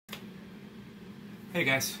Hey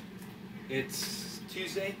guys, it's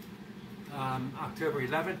Tuesday, October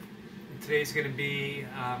 11th, and today's going to be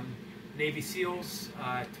Navy SEALs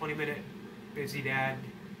 20-minute busy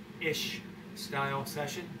dad-ish style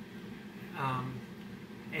session,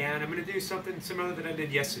 and I'm going to do something similar that I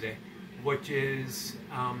did yesterday, which is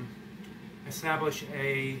establish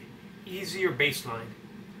a easier baseline.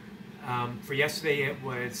 For yesterday it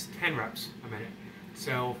was 10 reps a minute,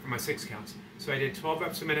 so for my 6 counts. So I did 12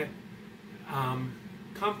 reps a minute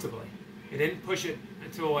comfortably. I didn't push it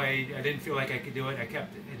until I didn't feel like I could do it. I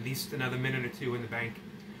kept at least another minute or two in the bank,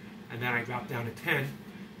 and then I dropped down to 10.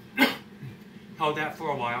 Held that for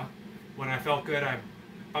a while. When I felt good, I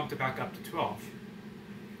bumped it back up to 12.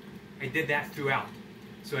 I did that throughout.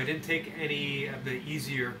 So I didn't take any of the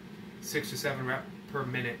easier 6 or 7 rep per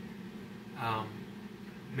minute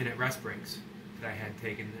minute rest breaks that I had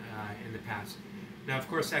taken in the past. Now, of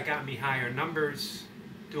course, that got me higher numbers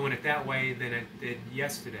doing it that way than it did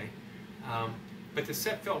yesterday. But the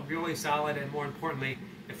set felt really solid, and more importantly,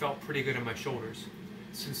 it felt pretty good on my shoulders.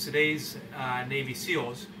 Since today's Navy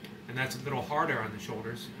SEALs, and that's a little harder on the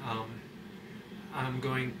shoulders, I'm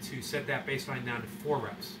going to set that baseline down to 4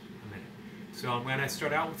 reps a minute. So I'm going to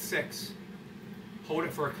start out with 6, hold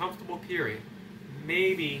it for a comfortable period,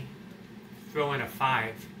 maybe throw in a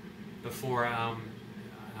 5 before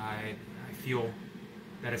I feel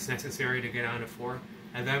that it's necessary to get down to 4.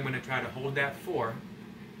 And then I'm going to try to hold that 4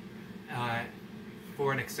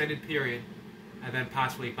 for an extended period, and then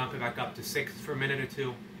possibly bump it back up to 6 for a minute or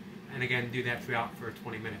 2, and again do that throughout for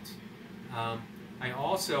 20 minutes. I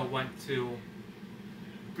also want to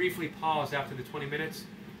briefly pause after the 20 minutes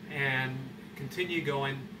and continue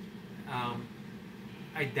going.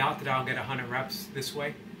 I doubt that I'll get 100 reps this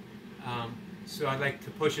way, so I'd like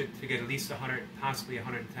to push it to get at least 100, possibly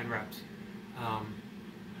 110 reps,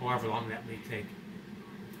 however long that may take.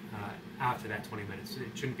 After that 20 minutes.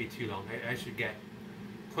 It shouldn't be too long. I should get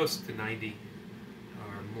close to 90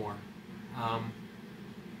 or more.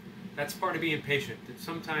 That's part of being patient. That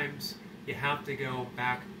sometimes you have to go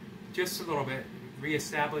back just a little bit,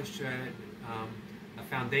 reestablish a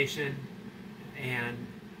foundation, and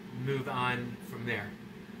move on from there.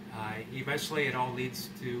 Eventually it all leads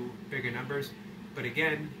to bigger numbers, but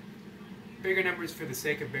again, bigger numbers for the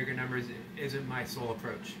sake of bigger numbers isn't my sole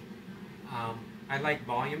approach. I like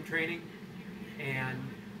volume training, and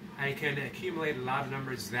I can accumulate a lot of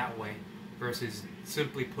numbers that way versus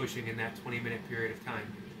simply pushing in that 20-minute period of time.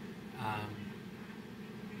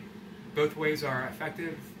 Both ways are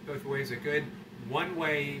effective, both ways are good. One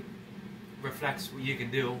way reflects what you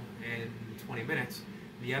can do in 20 minutes,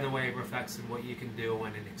 the other way reflects in what you can do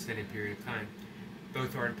in an extended period of time.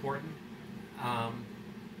 Both are important.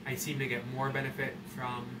 I seem to get more benefit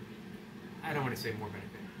from, I don't want to say more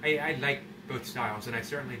benefit, I like both styles, and I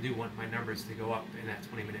certainly do want my numbers to go up in that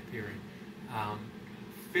 20-minute period.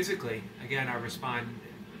 Physically, again, I respond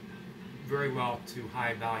very well to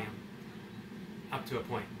high volume, up to a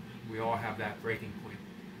point. We all have that breaking point.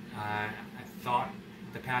 I thought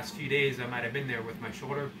the past few days I might have been there with my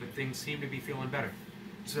shoulder, but things seem to be feeling better.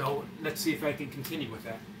 So let's see if I can continue with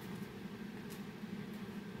that.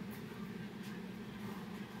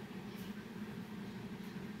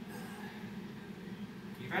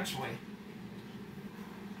 Eventually,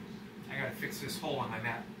 I gotta fix this hole on my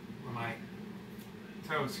mat where my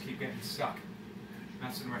toes keep getting stuck,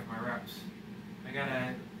 messing with my reps. I got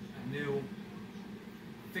a new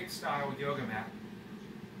fixed style yoga mat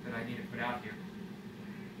that I need to put out here.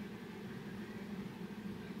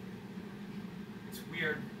 It's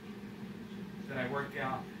weird that I work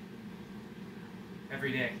out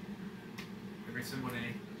every day, every single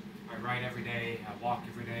day. I write every day, I walk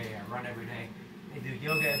every day, I run every day. I do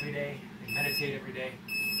yoga every day, I meditate every day.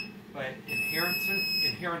 But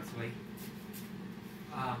inherently,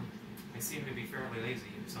 I seem to be fairly lazy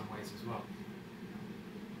in some ways as well.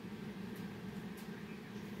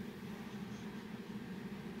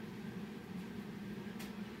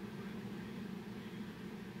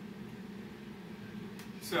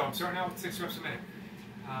 So I'm starting out with 6 reps a minute.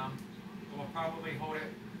 We'll probably hold it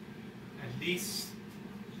at least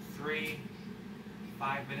 3-5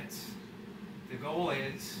 minutes. The goal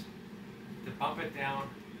is to bump it down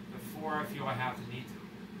before I feel I have the need to.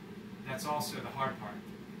 That's also the hard part,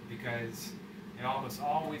 because I almost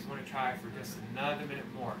always want to try for just another minute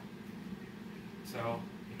more. So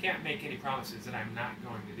I can't make any promises that I'm not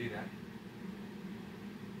going to do that.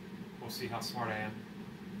 We'll see how smart I am.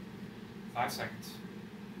 5 seconds.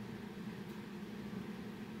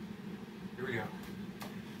 Here we go.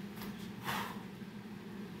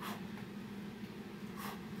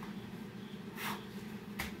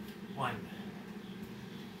 1,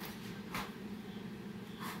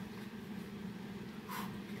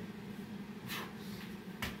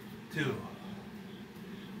 2,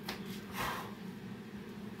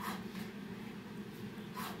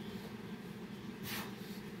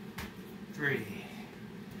 3,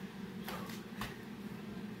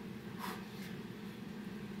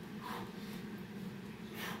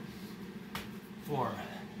 4,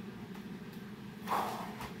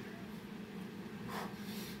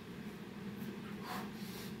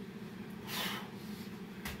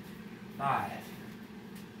 5,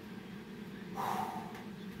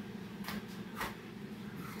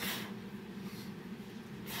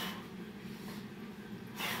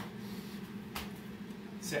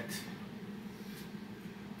 6,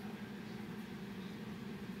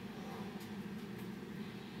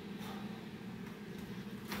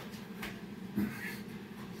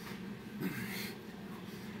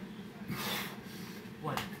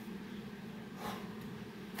 1,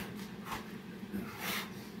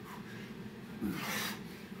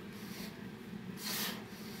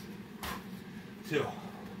 2,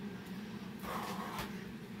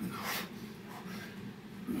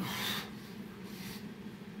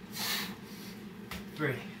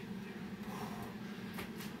 3,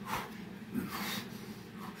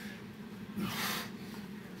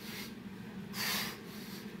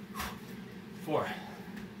 4,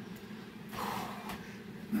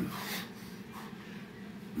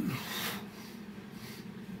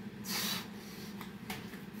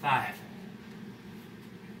 5,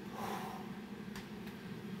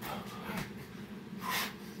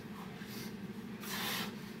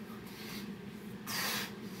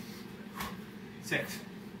 6,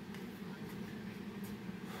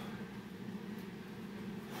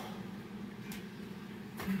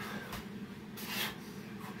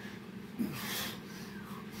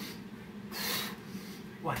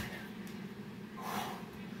 1,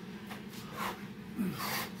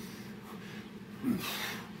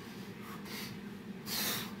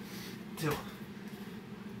 2,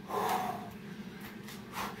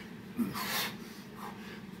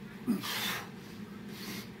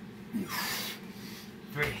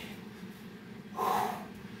 3,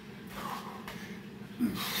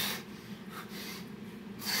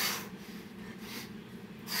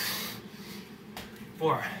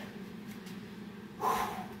 4,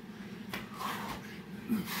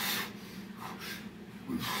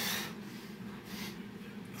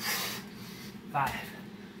 5,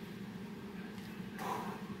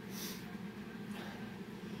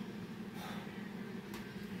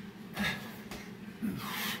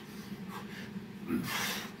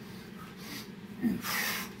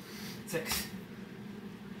 6,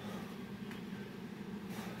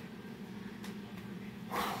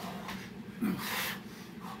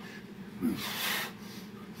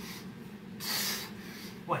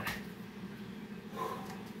 1,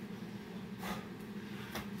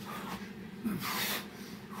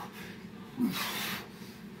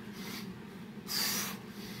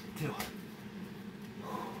 2,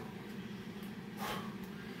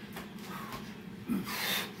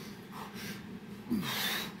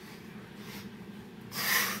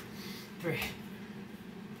 3,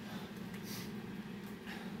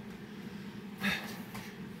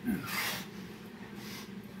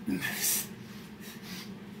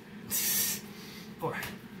 4,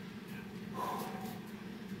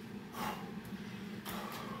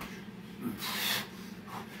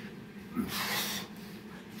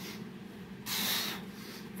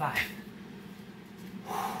 5,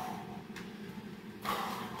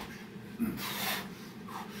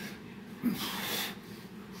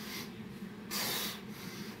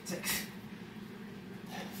 6,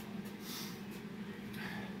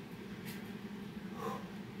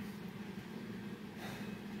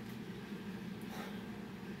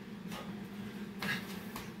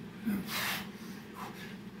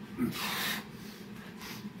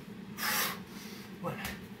 1,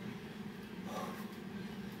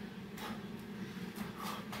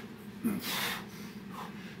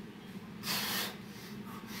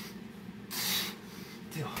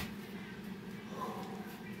 2,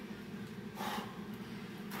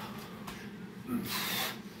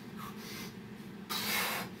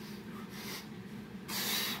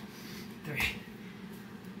 3,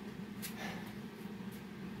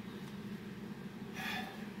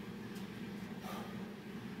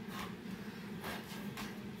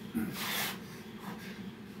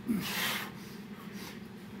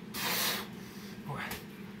 4,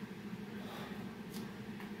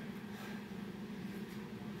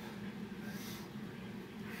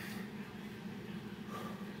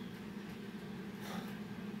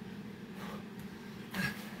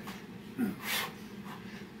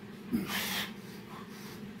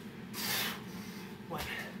 1,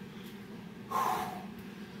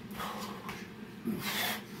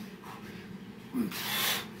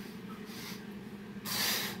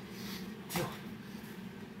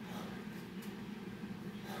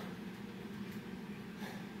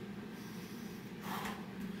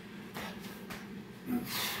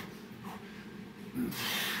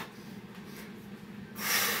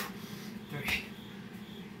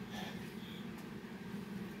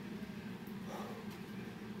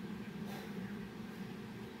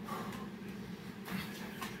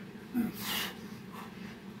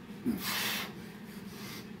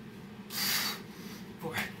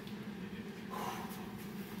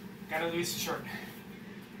 Gotta lose the shirt.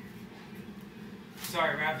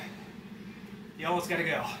 Sorry, Rob. Yellow's gotta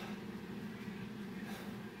go.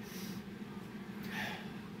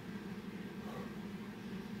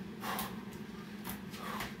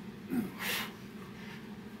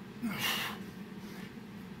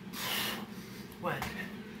 One.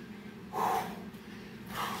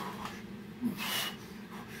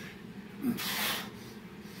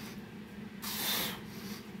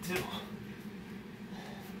 Two.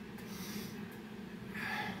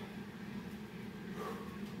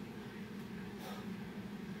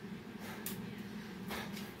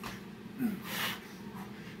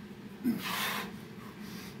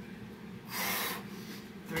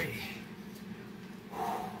 Three.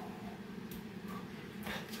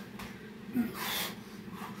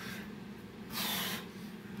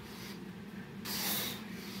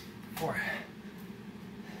 Four.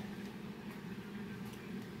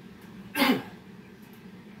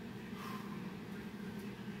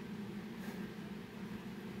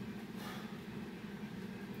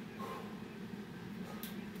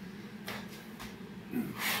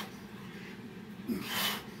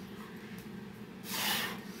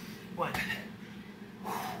 One.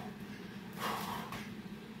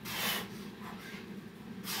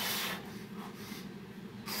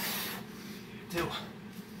 Two.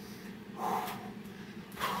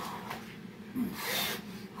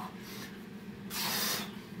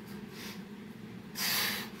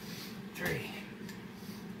 Three.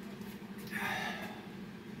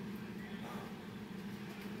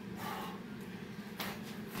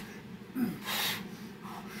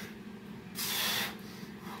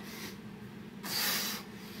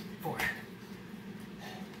 Four.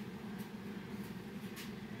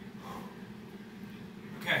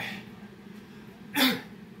 Okay.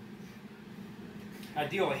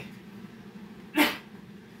 Ideally,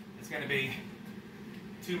 it's going to be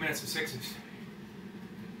 2 minutes of sixes.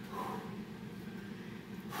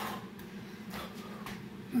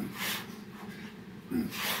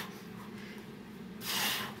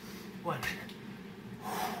 One.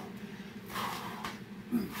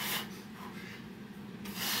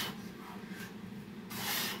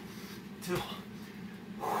 Two.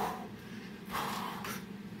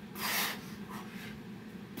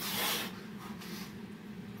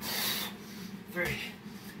 Three.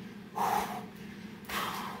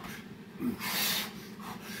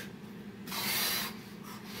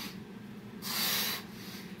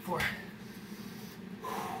 Four.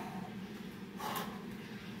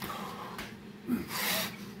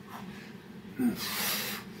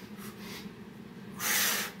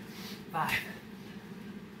 Five.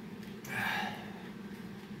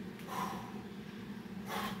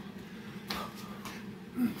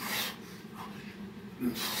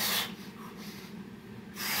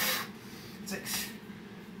 Six.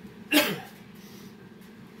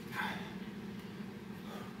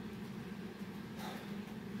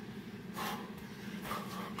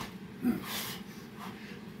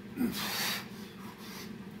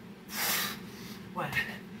 One.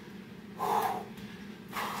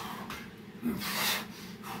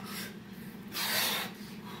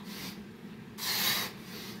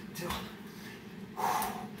 Two.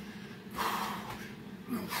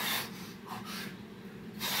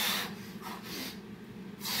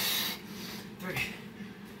 Three.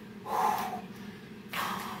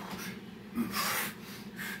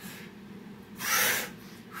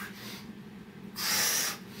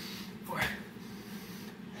 Four.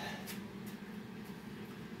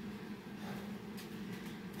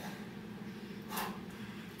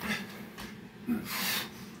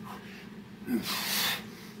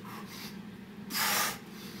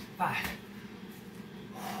 Five.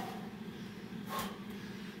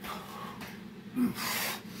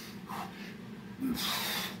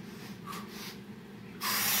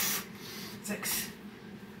 Six.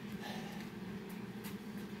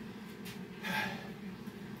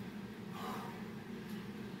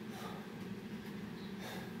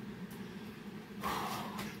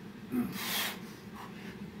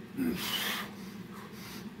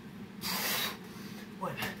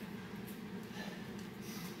 One.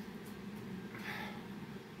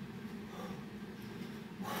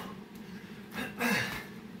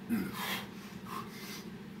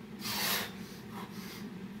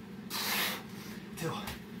 Two.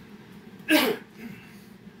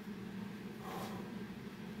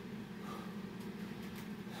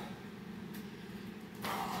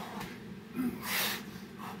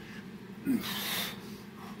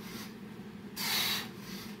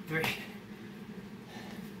 Three.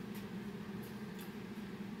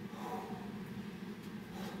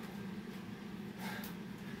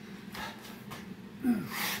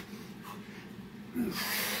 4.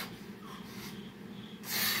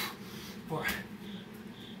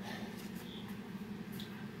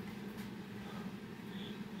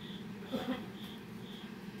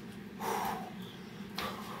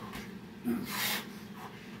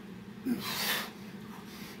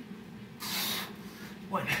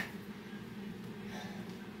 1.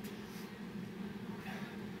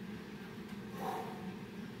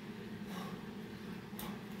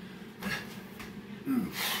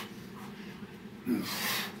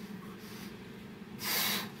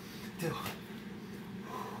 2.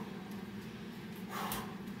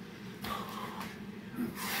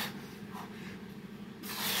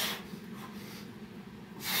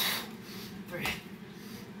 3.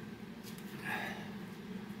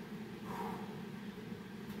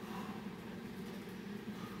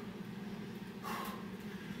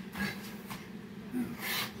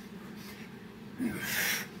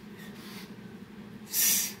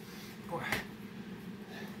 4.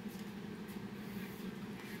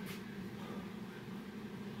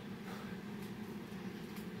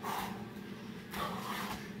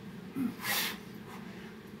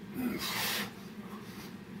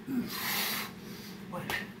 1.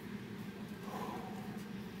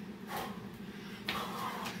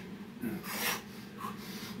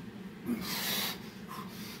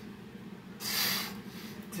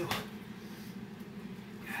 2.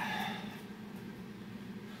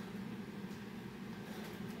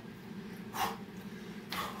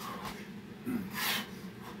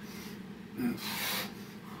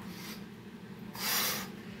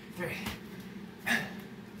 3.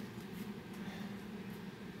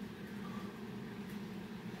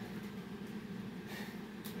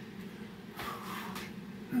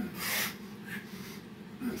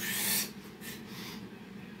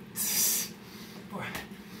 4.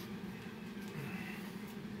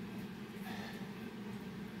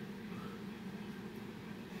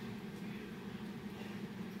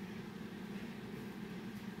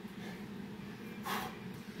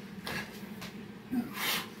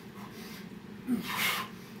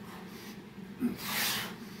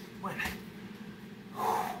 1.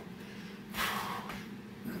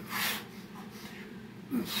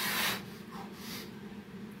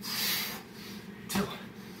 2.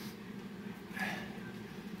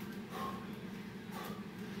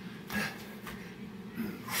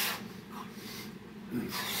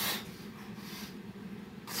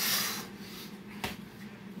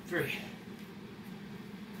 3.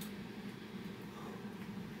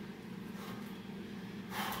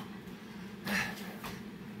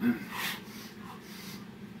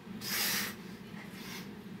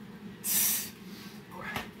 4.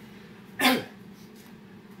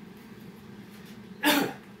 We're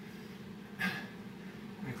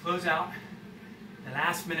going to close out the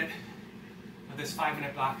last minute of this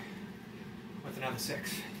 5-minute block with another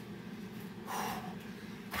 6.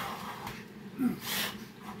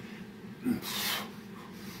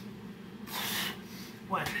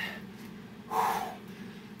 1.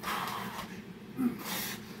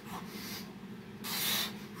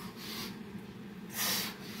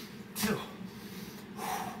 2.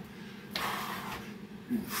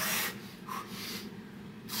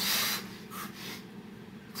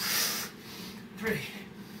 3.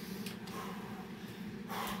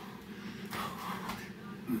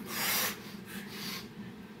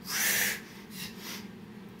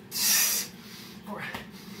 4.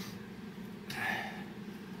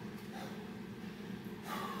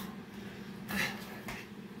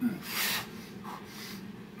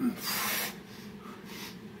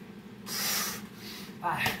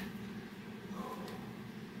 5.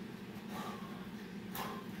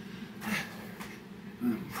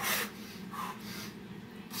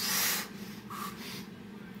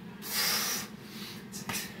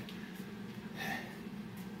 6.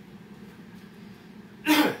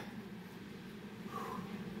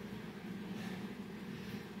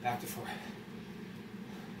 Back to 4.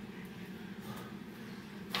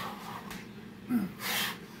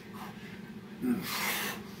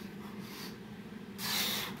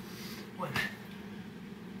 1.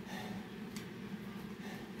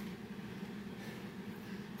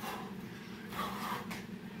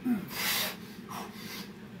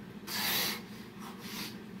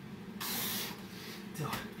 2.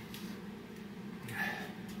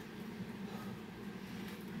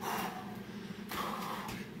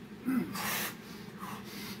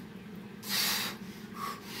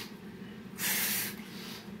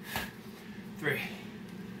 3.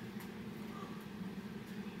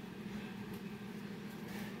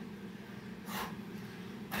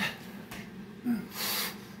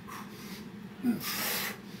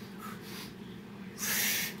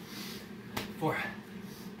 4. 4.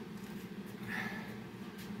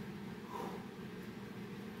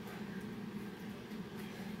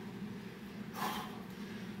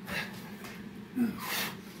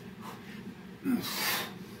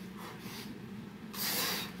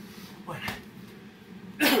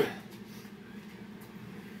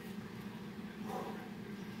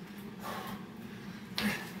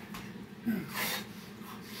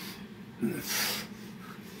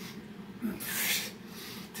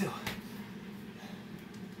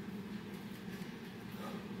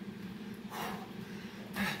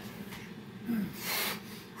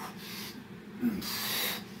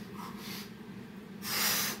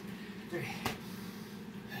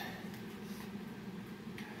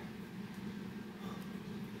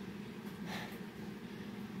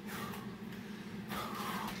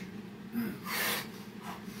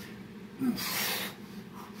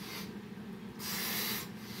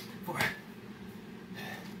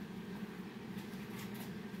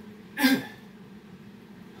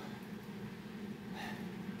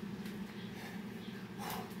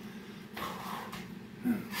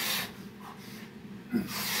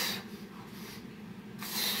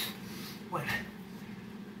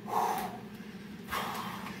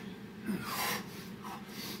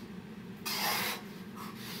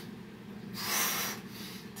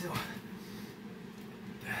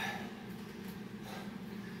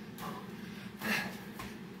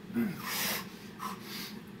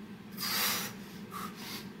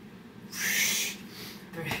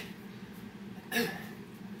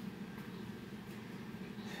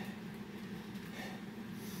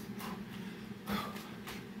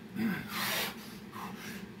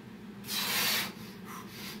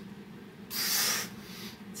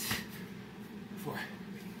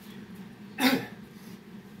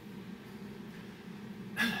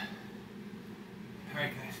 All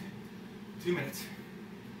right, guys, 2 minutes.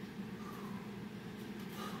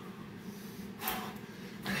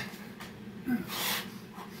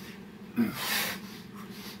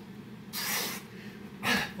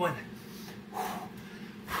 One.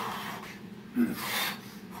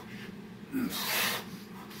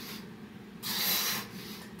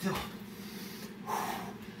 Two.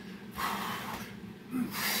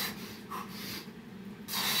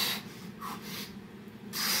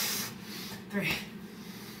 3.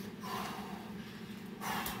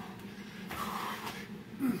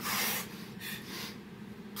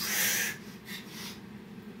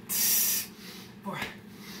 4.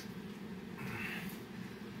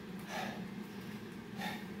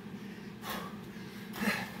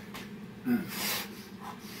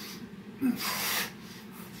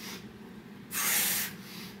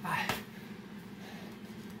 5.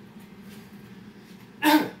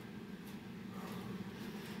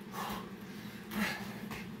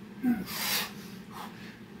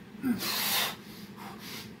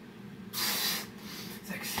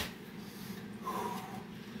 6.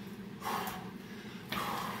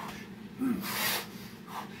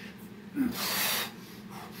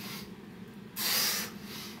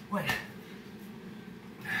 1.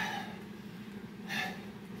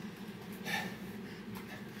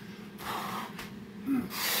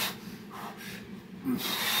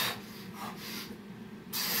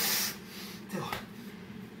 2.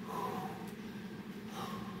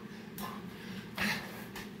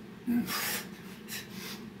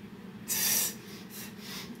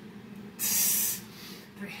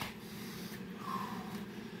 3.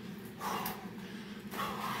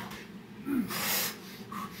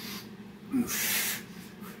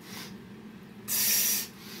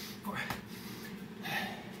 4.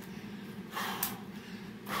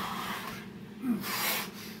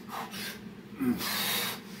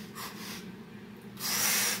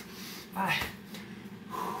 5.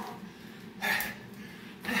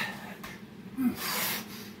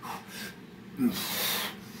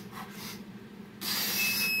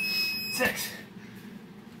 6.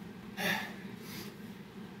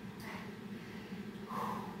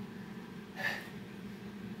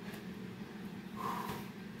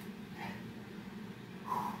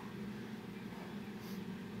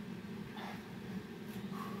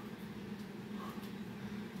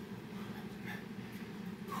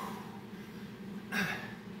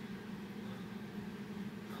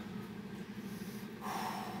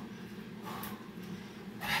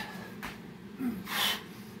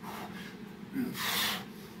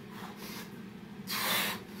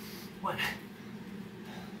 1.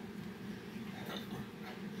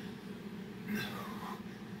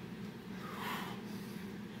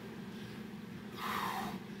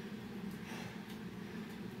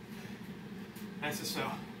 Nice and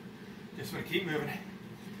slow. Just want to keep moving.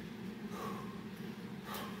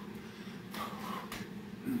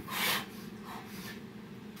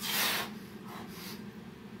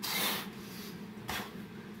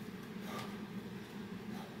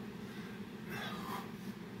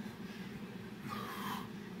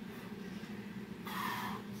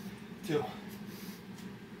 2.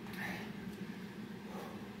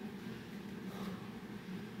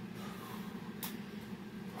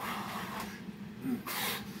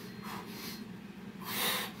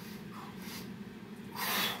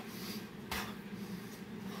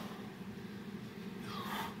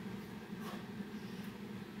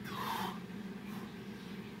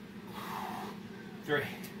 Three.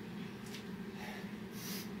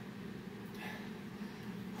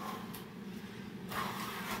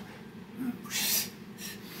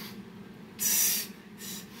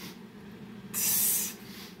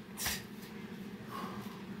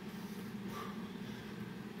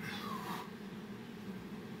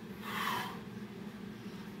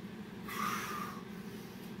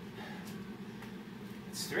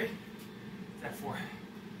 It's 3. Is that 4?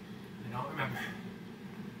 I don't remember.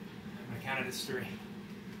 I'm going to count it as 3.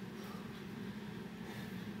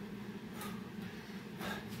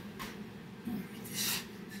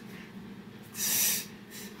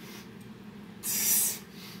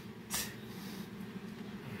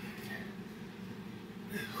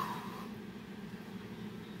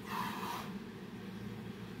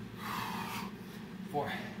 Four.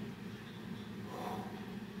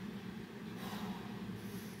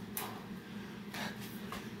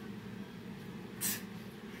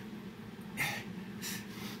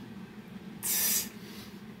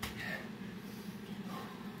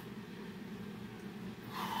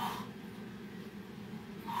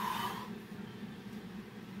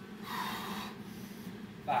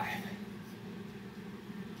 Five.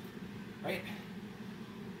 Right?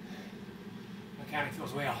 My counting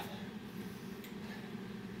feels way off.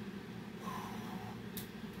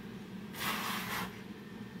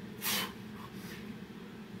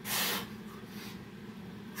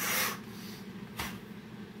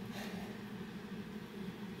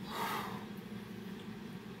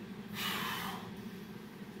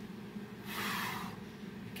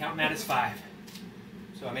 Counting that as 5.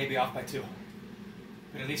 So I may be off by 2.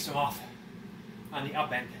 But at least I'm off on the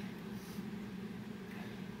up end.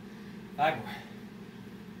 5 more.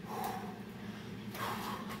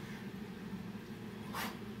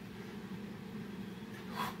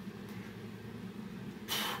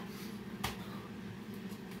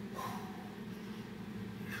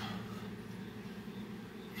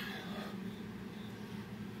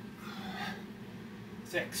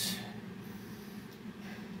 Six.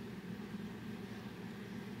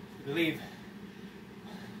 I believe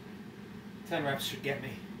 10 reps should get me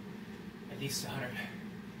at least 100.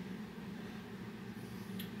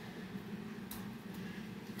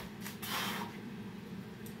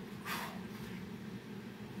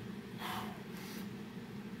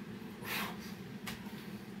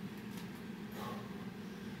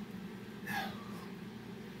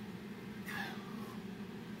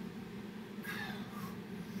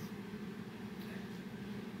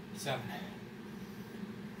 Seven.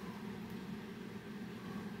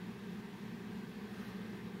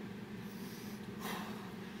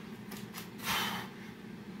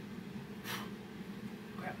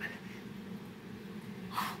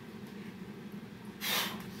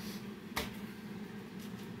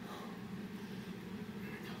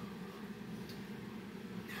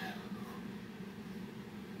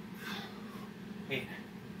 Eight.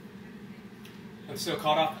 I'm still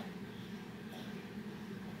caught up.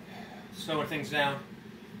 Slower things down.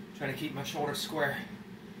 Trying to keep my shoulders square.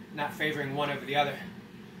 Not favoring one over the other.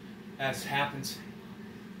 As happens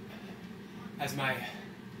as my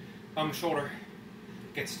bum shoulder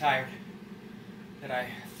gets tired. That I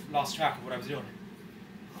lost track of what I was doing.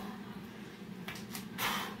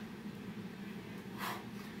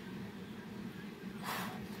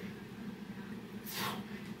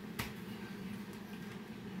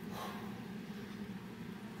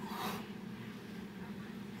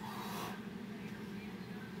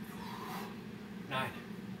 Nine.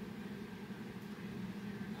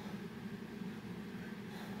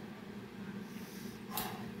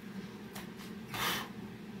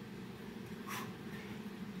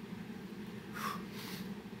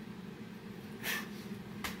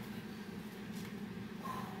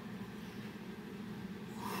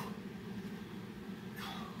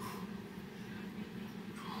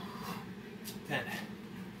 Ten.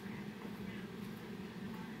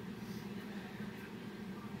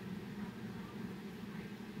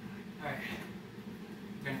 Alright,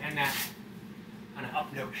 I'm going to end that on an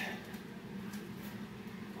up note.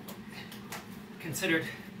 Considered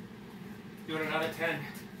doing another 10,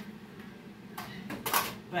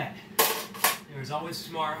 but there's always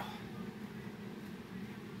tomorrow.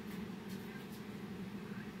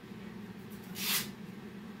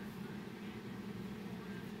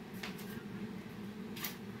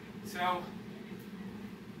 So, So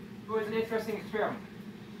it was an interesting experiment.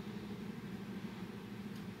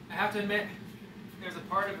 I have to admit, there's a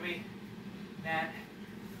part of me that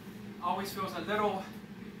always feels a little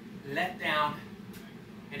let down.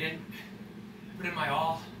 I didn't put in my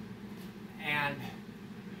all and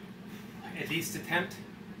at least attempt,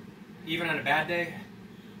 even on a bad day,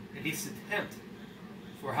 at least attempt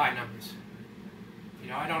for high numbers. You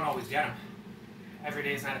know, I don't always get them. Every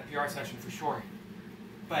day is not a PR session for sure.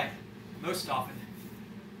 But most often,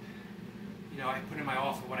 you know, I put in my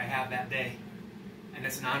all for what I have that day, and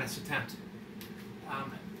it's an honest attempt.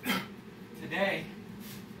 Today,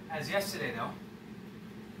 as yesterday though,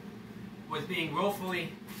 was being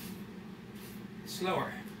willfully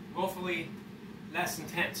slower, willfully less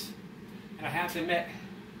intense. And I have to admit,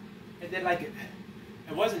 I did like it.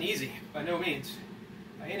 It wasn't easy, by no means,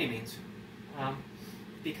 by any means,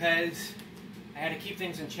 because I had to keep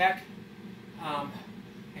things in check.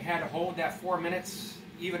 I had to hold that 4 minutes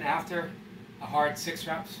even after a hard 6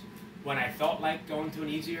 reps when I felt like going to an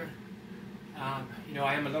easier. You know,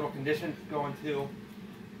 I am a little conditioned going to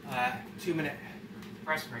a 2-minute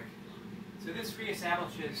press break. So this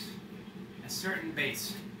reestablishes a certain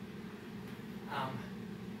base,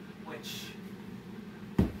 which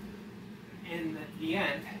in the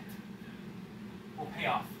end will pay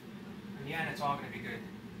off. In the end, it's all going to be good.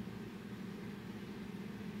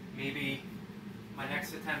 Maybe my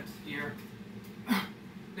next attempt here.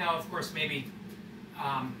 Now, of course, maybe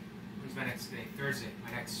when's my next day? Thursday.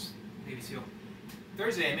 My next Navy SEAL.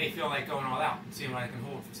 Thursday, I may feel like going all out and seeing what I can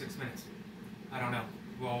hold for 6 minutes. I don't know.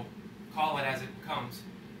 We'll call it as it comes.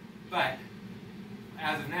 But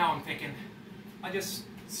as of now, I'm thinking I'll just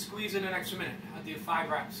squeeze in an extra minute. I'll do 5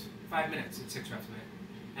 reps, 5 minutes at 6 reps a minute,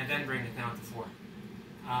 and then bring it down to 4.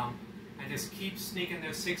 And just keep sneaking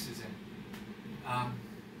those 6s in.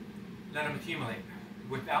 Let them accumulate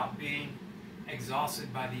without being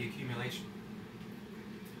exhausted by the accumulation.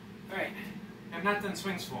 All right, I've not done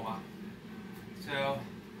swings for a while. So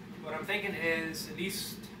what I'm thinking is, at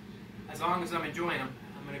least as long as I'm enjoying them,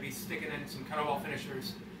 I'm going to be sticking in some kettlebell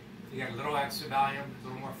finishers to get a little extra volume, a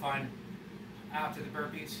little more fun after the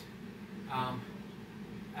burpees,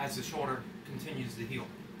 as the shoulder continues to heal.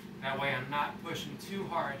 That way I'm not pushing too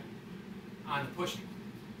hard on the pushing.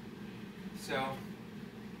 So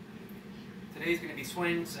today's going to be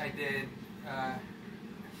swings. I did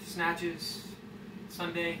snatches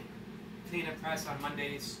Sunday, clean and press on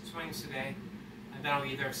Mondays, swings today, and then I'll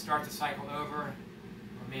either start the cycle over, or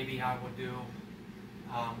maybe I will do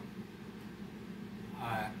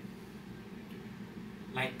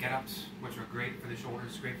light get-ups, which are great for the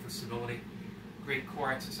shoulders, great for stability, great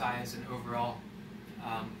core exercise, and overall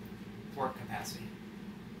port capacity.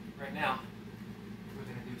 Right now, we're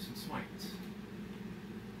going to do some swings.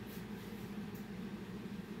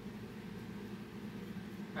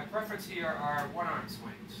 My preference here are one-arm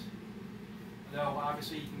swings, though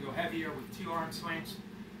obviously you can go heavier with 2-arm swings.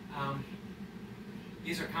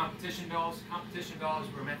 These are competition bells. Competition bells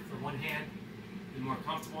were meant for one hand. Be more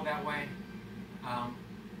comfortable that way.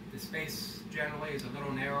 The space generally is a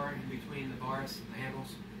little narrower in between the bars and the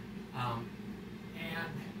handles.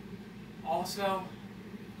 And also,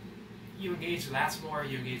 you engage the lats more,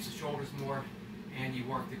 you engage the shoulders more, and you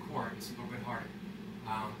work the core just a little bit harder.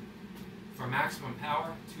 For maximum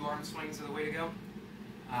power, 2-arm swings are the way to go.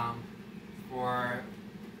 For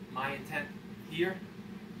my intent here,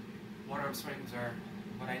 1-arm swings are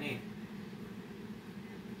what I need.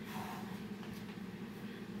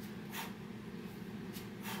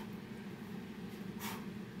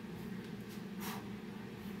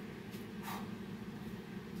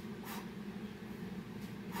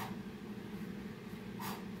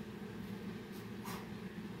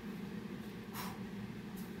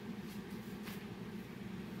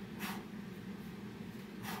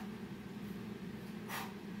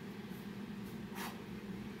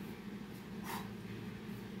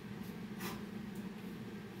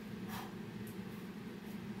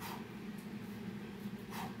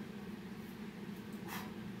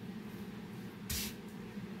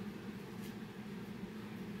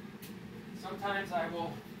 Sometimes I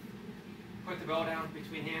will put the bell down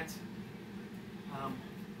between hands,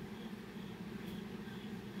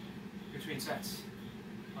 between sets.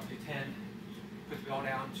 I'll do 10, put the bell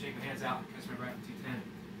down, shake my hands out, catch my breath, do 10.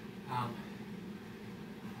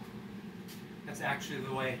 That's actually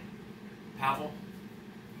the way Pavel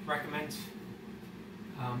recommends.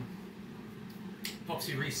 Helps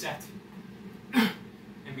you reset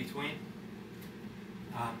in between.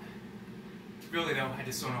 Really though, I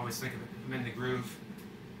just don't always think of it. I'm in the groove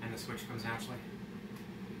and the switch comes naturally.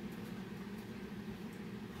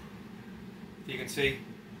 You can see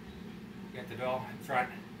Get the bell in front.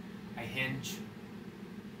 I hinge.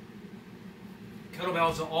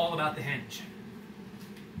 Kettlebells are all about the hinge.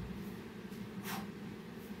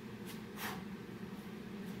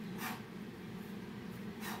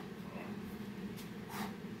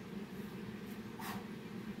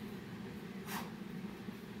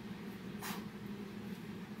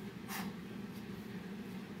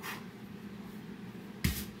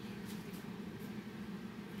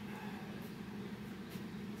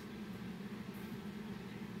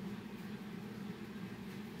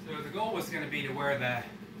 So the goal was going to be to wear the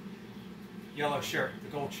yellow shirt, the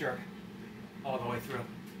gold shirt, all the way through.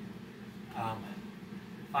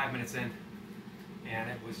 5 minutes in, and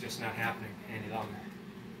it was just not happening any longer.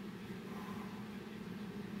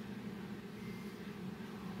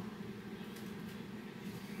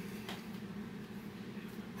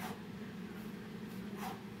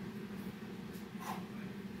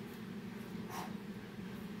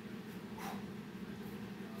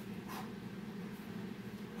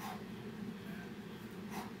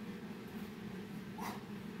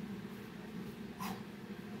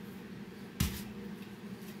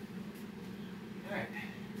 Alright,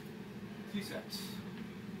 2 sets.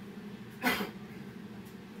 Let's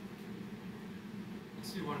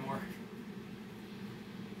do one more.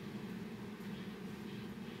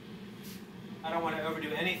 I don't want to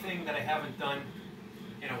overdo anything that I haven't done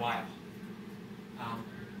in a while.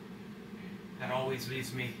 That always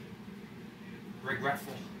leaves me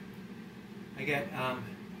regretful. I get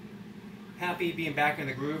happy being back in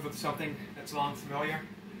the groove of something that's long familiar.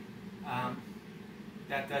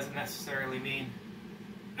 That doesn't necessarily mean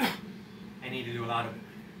I need to do a lot of it.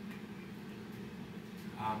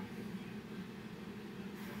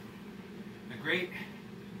 The great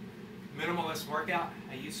minimalist workout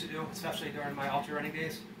I used to do, especially during my ultra running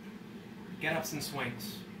days, get-ups and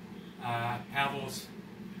swings, Pavel's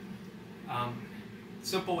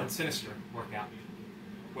simple and sinister workout,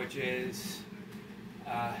 which is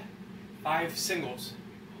 5 singles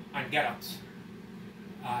on get-ups,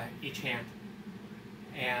 each hand.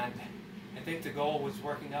 And I think the goal was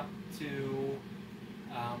working up to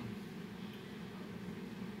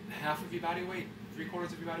half of your body weight, 3/4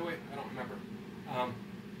 of your body weight, I don't remember.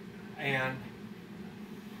 And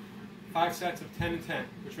 5 sets of 10 and 10,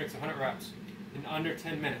 which makes 100 reps in under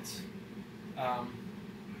 10 minutes.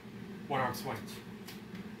 One-arm swings.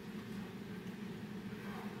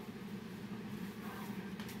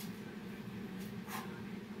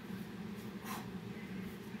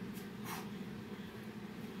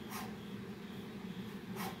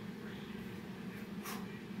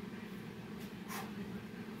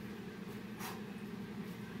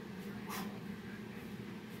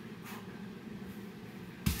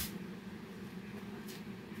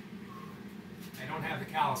 I don't have the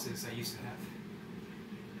calluses I used to have.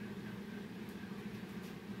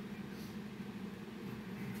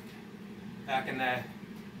 Back in the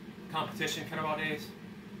competition kettlebell days,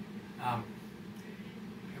 I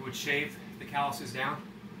would shave the calluses down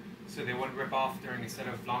so they wouldn't rip off during a set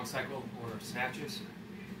of long cycle or snatches,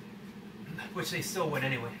 which they still would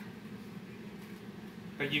anyway.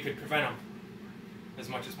 But you could prevent them as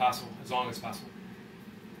much as possible, as long as possible.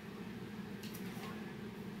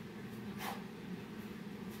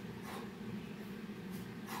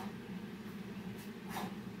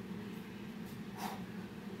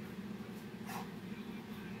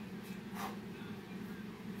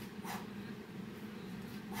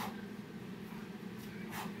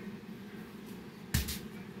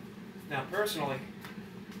 Now, personally,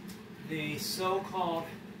 the so-called,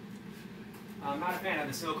 I'm not a fan of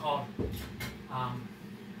the so-called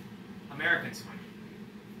American swing.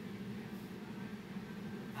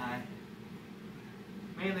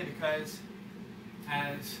 Mainly because,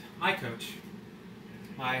 as my coach,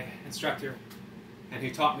 my instructor, and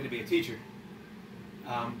who taught me to be a teacher,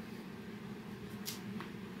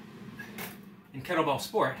 in kettlebell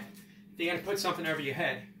sport, if you're going to put something over your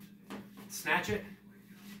head, snatch it,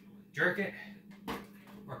 jerk it,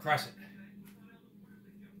 or press it.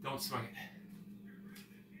 Don't swing it.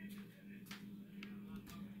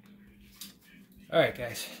 Alright,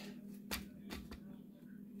 guys.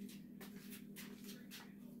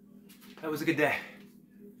 That was a good day.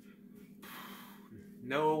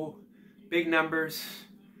 No big numbers,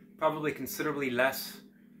 probably considerably less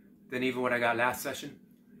than even what I got last session.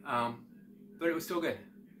 But it was still good.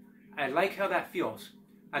 I like how that feels.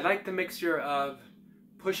 I like the mixture of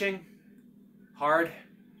pushing hard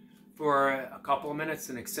for a couple of minutes,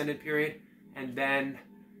 an extended period, and then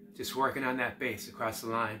just working on that base across the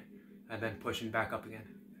line, and then pushing back up again.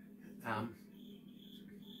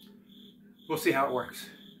 We'll see how it works.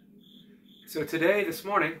 So today, this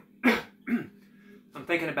morning,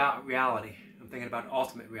 thinking about reality. I'm thinking about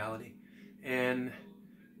ultimate reality. And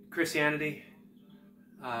Christianity,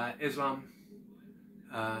 Islam,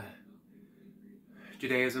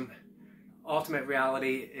 Judaism, ultimate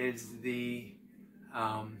reality is the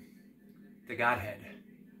Godhead,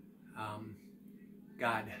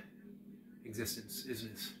 God, existence,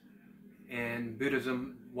 isness. In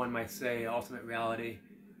Buddhism, one might say ultimate reality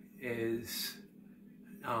is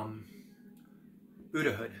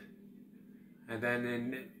Buddhahood. And then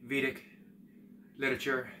in Vedic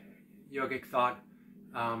literature, yogic thought,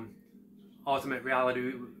 ultimate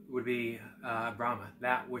reality would be Brahma,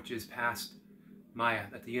 that which is past Maya,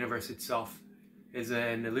 that the universe itself is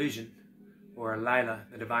an illusion, or Lila,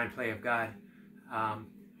 the divine play of God,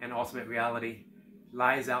 and ultimate reality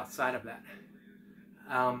lies outside of that.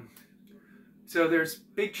 So there's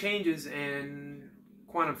big changes in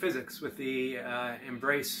quantum physics with the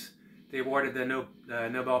embrace. They awarded the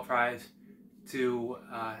Nobel Prize to,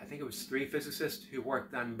 I think it was 3 physicists who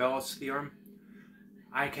worked on Bell's theorem.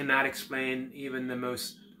 I cannot explain even the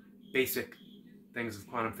most basic things of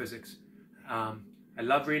quantum physics. I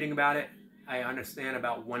love reading about it. I understand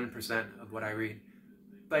about 1% of what I read.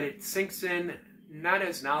 But it sinks in not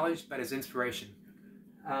as knowledge, but as inspiration.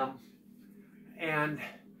 And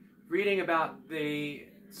reading about the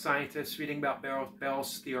scientists, reading about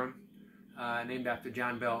Bell's theorem, named after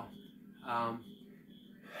John Bell,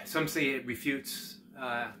 some say it refutes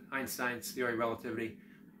Einstein's theory of relativity.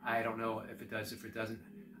 I don't know if it does, if it doesn't.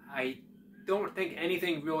 I don't think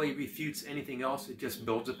anything really refutes anything else. It just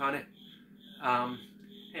builds upon it.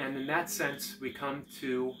 And in that sense, we come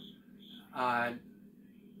to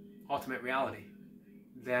ultimate reality.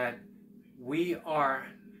 That we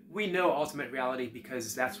know ultimate reality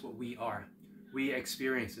because that's what we are. We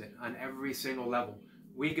experience it on every single level.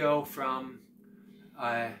 We go from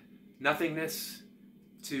nothingness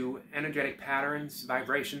to energetic patterns,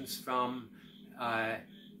 vibrations from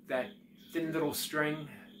that thin little string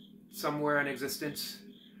somewhere in existence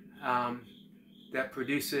that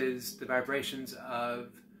produces the vibrations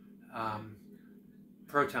of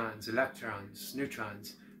protons, electrons,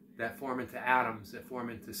 neutrons that form into atoms, that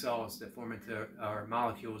form into cells, that form into our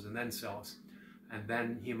molecules and then cells, and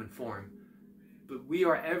then human form. But we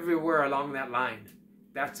are everywhere along that line.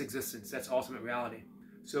 That's existence. That's ultimate reality.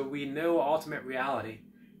 So we know ultimate reality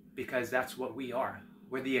because that's what we are.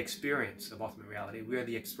 We're the experience of ultimate reality. We are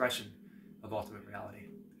the expression of ultimate reality.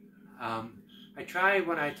 I try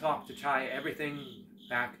when I talk to tie everything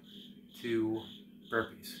back to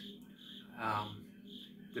burpees.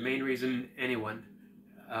 The main reason anyone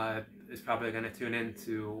is probably going to tune in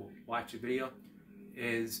to watch a video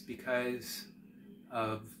is because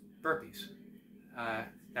of burpees.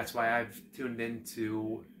 That's why I've tuned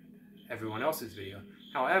into everyone else's video.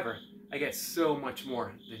 However, I get so much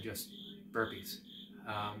more than just burpees.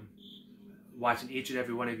 Watching each and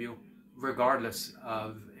every one of you, regardless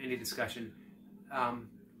of any discussion,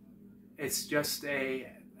 it's just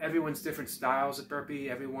everyone's different styles of burpee,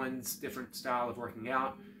 everyone's different style of working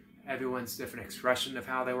out, everyone's different expression of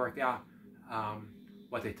how they work out,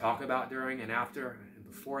 what they talk about during and after and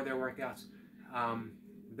before their workouts.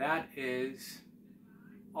 That is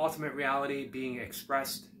ultimate reality being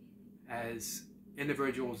expressed as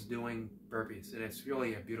individuals doing burpees, and it's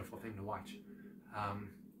really a beautiful thing to watch.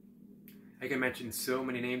 I can mention so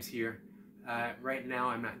many names here. Right now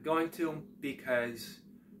I'm not going to, because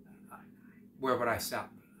where would I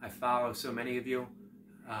stop? I follow so many of you,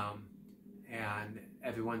 and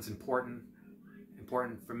everyone's important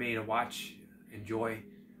for me to watch, enjoy.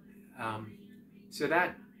 So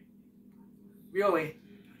that really,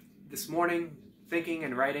 this morning, thinking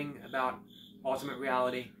and writing about ultimate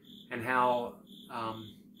reality and how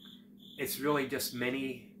it's really just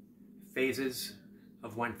many phases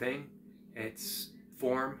of one thing. It's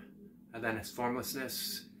form, and then it's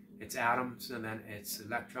formlessness, it's atoms, and then it's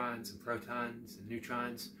electrons and protons and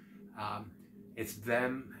neutrons. It's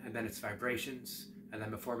them, and then it's vibrations, and then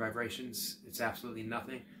before vibrations, it's absolutely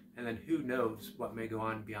nothing, and then who knows what may go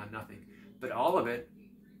on beyond nothing. But all of it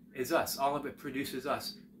is us. All of it produces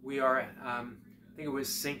us. We are, I think it was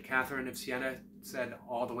St. Catherine of Siena said,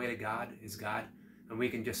 all the way to God is God. And we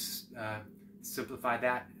can just simplify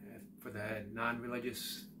that for the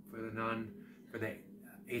non-religious, for the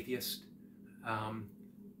atheist.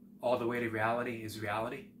 All the way to reality is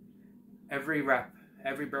reality. Every rep,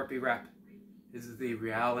 every burpee rep is the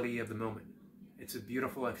reality of the moment. It's a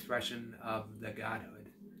beautiful expression of the Godhood,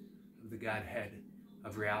 of the Godhead,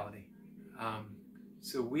 of reality.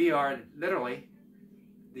 So we are literally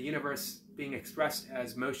the universe being expressed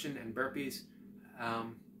as motion and burpees.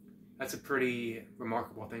 That's a pretty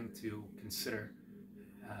remarkable thing to consider.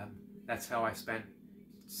 That's how I spent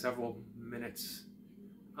several minutes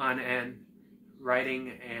on end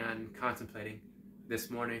writing and contemplating this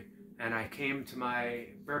morning, and I came to my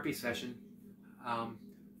burpee session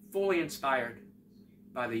fully inspired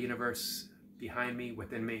by the universe behind me,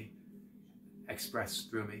 within me, expressed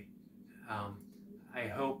through me. I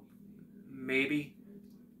hope maybe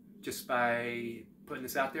just by putting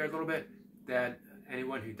this out there a little bit, that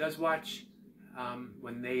anyone who does watch,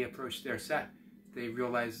 when they approach their set, they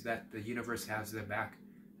realize that the universe has their back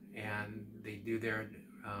and they do their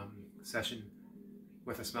session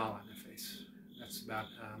with a smile on their face. That's about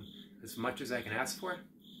as much as I can ask for,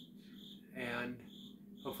 and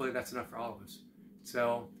hopefully that's enough for all of us.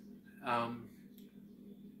 So I'll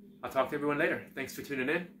talk to everyone later. Thanks for tuning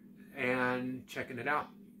in and checking it out.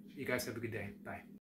 You guys have a good day. Bye.